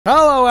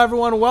Hello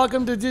everyone,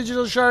 welcome to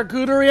Digital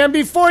Charcuterie, and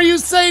before you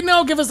say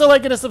no, give us a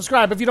like and a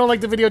subscribe. If you don't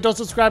like the video, don't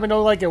subscribe and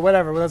don't like it,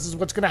 whatever. This is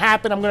what's going to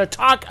happen. I'm going to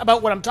talk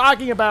about what I'm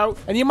talking about,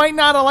 and you might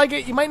not like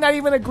it, you might not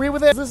even agree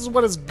with it. This is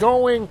what is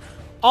going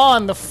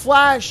on. The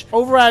Flash,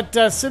 over at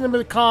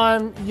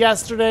CinemaCon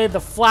yesterday,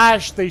 The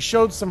Flash, they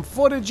showed some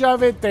footage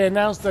of it. They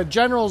announced that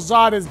General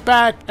Zod is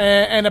back,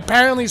 and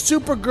apparently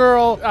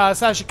Supergirl,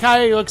 Sasha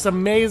Calle looks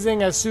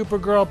amazing as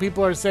Supergirl.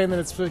 People are saying that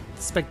it's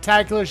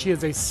spectacular. She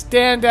is a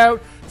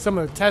standout. Some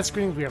of the test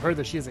screenings, we have heard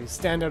that she is a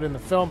standout in the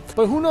film.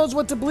 But who knows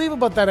what to believe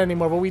about that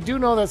anymore. But we do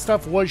know that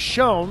stuff was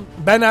shown.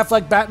 Ben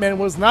Affleck Batman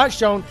was not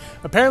shown.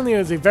 Apparently it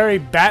was a very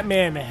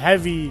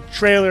Batman-heavy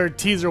trailer,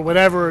 teaser,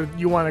 whatever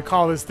you want to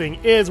call this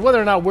thing is.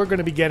 Whether or not we're going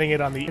to be getting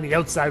it in the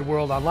outside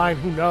world online,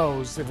 who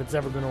knows if it's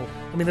ever going to...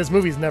 I mean, this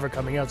movie's never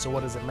coming out, so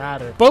what does it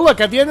matter? But look,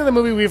 at the end of the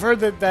movie, we've heard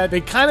that they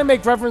kind of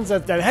make reference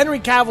that Henry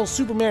Cavill's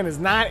Superman is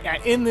not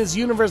in this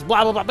universe,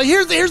 blah, blah, blah. But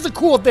here's the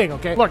cool thing,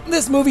 okay? Look,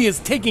 this movie is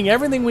taking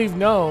everything we've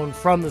known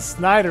from the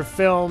Snyder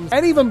films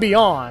and even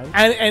beyond,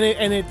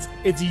 and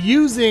it's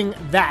using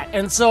that.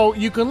 And so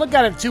you can look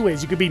at it two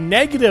ways. You could be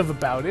negative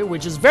about it,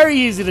 which is very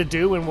easy to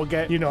do, and we'll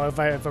get, you know, if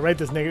I write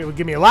this negative, it would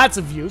give me lots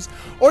of views.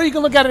 Or you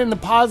can look at it in the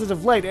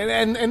positive light,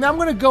 and I'm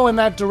going to go in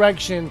that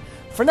direction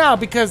for now,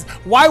 because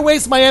why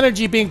waste my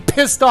energy being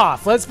pissed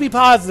off? Let's be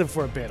positive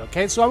for a bit,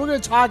 okay? So we're going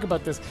to talk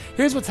about this.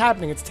 Here's what's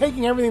happening. It's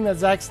taking everything that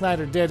Zack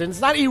Snyder did, and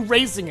it's not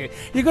erasing it.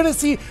 You're going to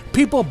see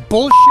people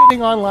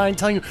bullshitting online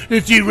telling you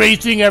it's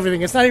erasing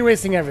everything. It's not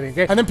erasing everything,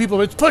 okay? And then people,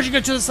 it's pushing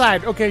it to the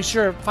side. Okay,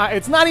 sure, fine.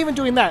 It's not even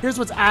doing that. Here's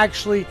what's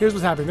happening.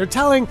 They're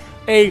telling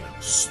a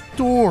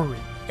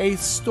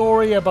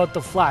story about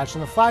the Flash,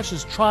 and the Flash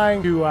is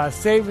trying to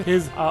save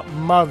his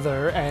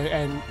mother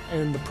and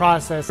in the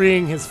process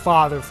freeing his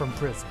father from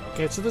prison.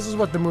 Okay, so this is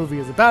what the movie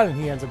is about,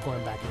 and he ends up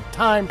going back in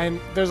time, and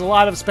there's a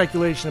lot of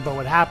speculation about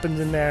what happened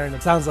in there, and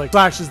it sounds like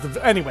Flash is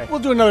the... Anyway, we'll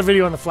do another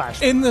video on the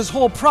Flash. In this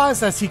whole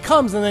process, he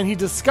comes, and then he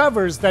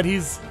discovers that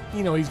he's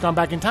gone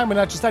back in time, but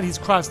not just that, he's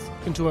crossed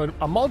into a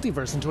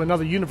multiverse, into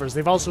another universe.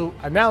 They've also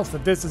announced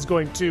that this is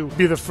going to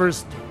be the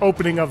first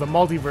opening of the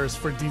multiverse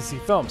for DC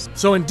films.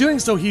 So in doing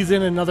so, he's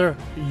in another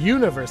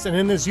universe, and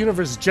in this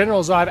universe,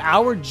 General Zod,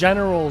 our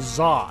General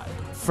Zod,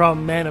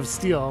 from Man of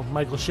Steel,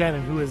 Michael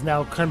Shannon, who is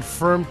now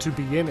confirmed to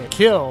be in it,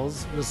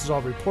 kills, this is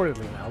all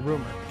reportedly now,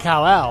 rumored,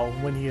 Kal-El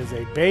when he is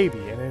a baby,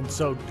 and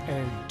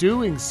in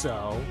doing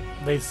so,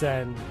 they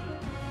send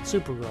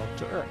Supergirl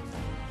to Earth.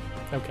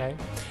 Okay?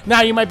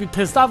 Now, you might be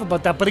pissed off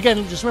about that, but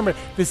again, just remember,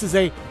 this is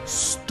a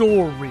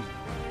story.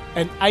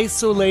 An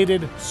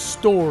isolated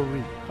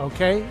story,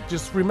 okay?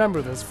 Just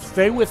remember this.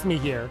 Stay with me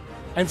here.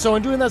 And so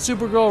in doing that,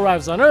 Supergirl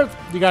arrives on Earth.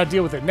 You gotta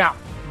deal with it. Now,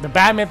 the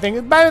Batman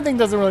thing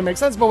doesn't really make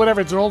sense, but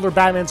whatever. It's an older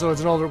Batman, so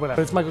it's an older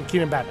whatever. It's Michael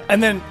Keaton Batman.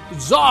 And then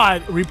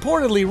Zod,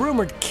 reportedly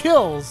rumored,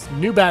 kills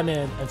new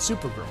Batman and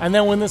Supergirl. And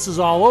then when this is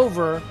all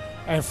over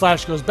and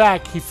Flash goes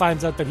back, he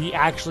finds out that he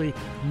actually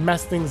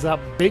messed things up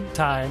big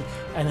time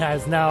and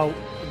has now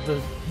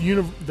the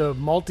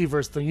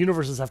multiverse, the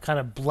universes have kind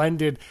of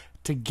blended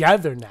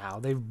together now.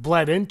 They've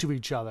bled into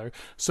each other.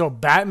 So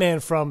Batman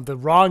from the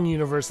wrong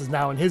universe is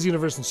now in his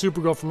universe, and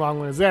Supergirl from wrong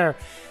one is there.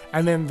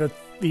 And then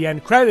the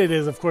end credit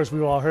is, of course,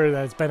 we've all heard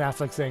that it's Ben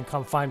Affleck saying,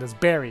 "Come find us,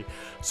 Barry."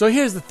 So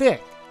here's the thing.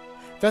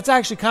 That's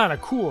actually kind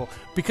of cool,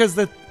 because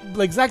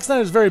Zack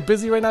Snyder's very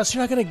busy right now, so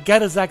you're not going to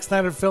get a Zack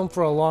Snyder film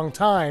for a long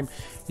time.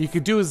 You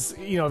could do is, if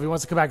he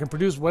wants to come back and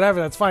produce whatever,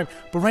 that's fine.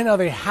 But right now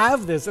they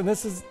have this, and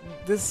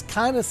this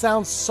kind of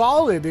sounds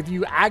solid if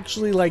you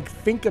actually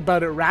think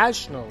about it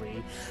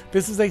rationally.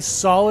 This is a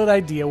solid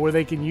idea where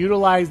they can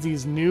utilize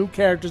these new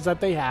characters that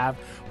they have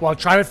while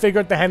trying to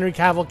figure out the Henry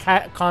Cavill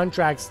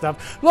contract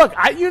stuff. Look,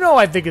 I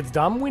think it's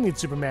dumb. We need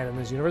Superman in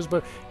this universe,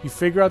 but you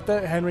figure out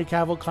the Henry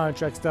Cavill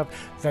contract stuff,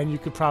 then you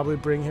could probably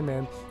bring him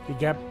in. You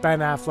get Ben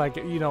Affleck.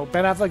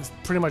 Ben Affleck's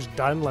pretty much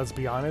done, let's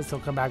be honest. He'll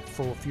come back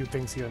for a few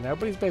things here and there,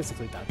 but he's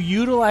basically done.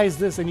 You utilize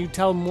this and you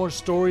tell more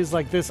stories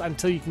like this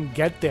until you can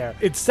get there.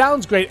 It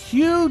sounds great.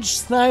 Huge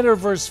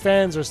Snyderverse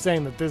fans are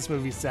saying that this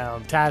movie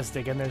sounds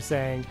fantastic, and they're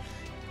saying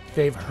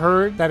they've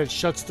heard that it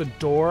shuts the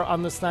door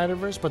on the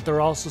Snyderverse, but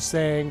they're also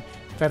saying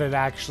that it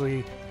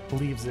actually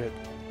leaves it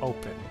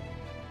open.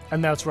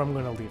 And that's where I'm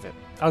going to leave it.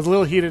 I was a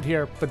little heated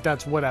here, but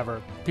that's whatever.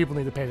 People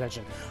need to pay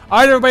attention. All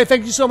right, everybody,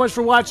 thank you so much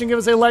for watching. Give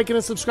us a like and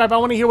a subscribe. I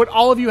want to hear what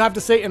all of you have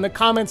to say in the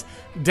comments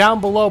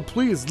down below.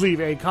 Please leave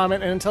a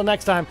comment, and until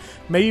next time,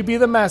 may you be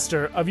the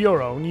master of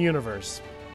your own universe.